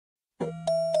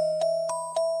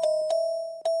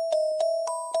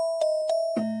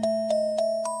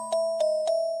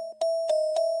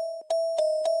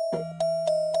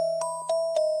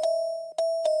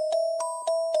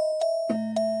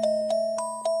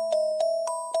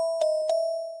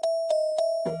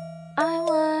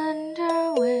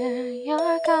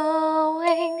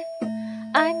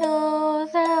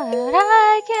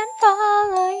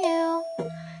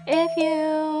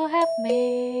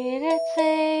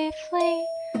softly.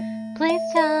 Please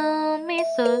tell me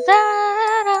so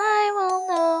that I will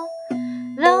know,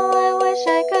 though I wish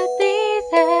I could be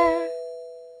there.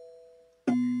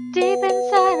 Deep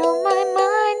inside of my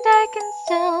mind I can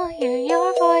still hear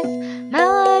your voice.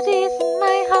 Melodies in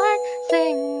my heart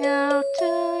sing out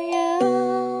to you.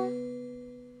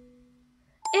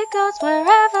 It goes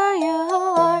wherever you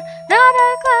are, not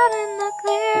a cloud in the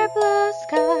clear blue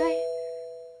sky.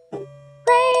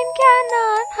 Rain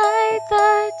cannot hide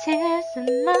the tears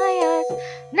in my eyes.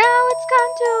 Now it's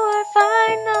come to our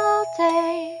final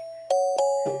day,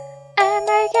 and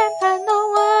I can't find the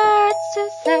words to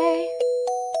say.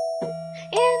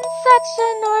 In such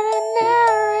an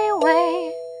ordinary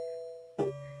way,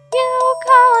 you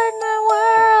colored my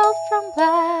world from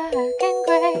black and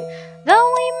gray. Though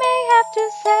we may have to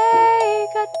say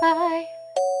goodbye,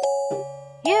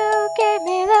 you gave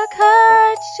me the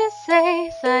courage to say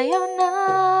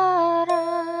Sayonara.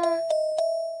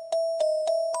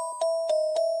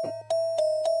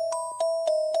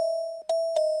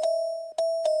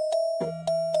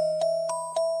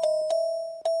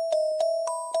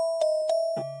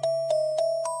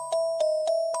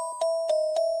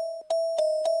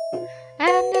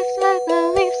 And if I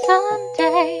believe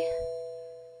someday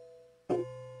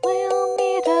we'll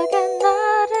meet again,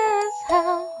 that is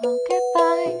how we'll get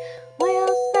by.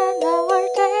 We'll spend our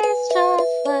days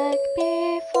just like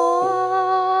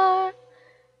before.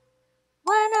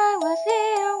 When I was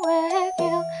here with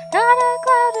you, not a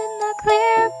cloud in the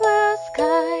clear blue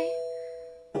sky.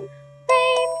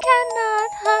 Rain cannot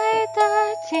hide the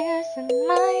tears in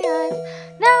my eyes.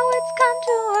 Now it's come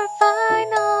to our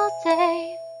final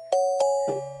day,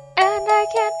 and I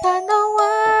can't find the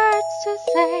words to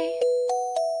say.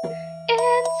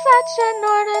 In such an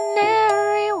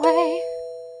ordinary way,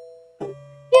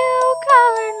 you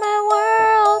colored my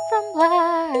world from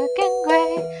black and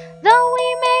gray. Though we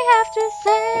may have to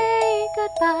say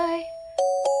goodbye,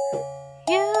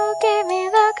 you gave me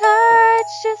the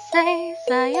courage to say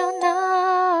Sayonara.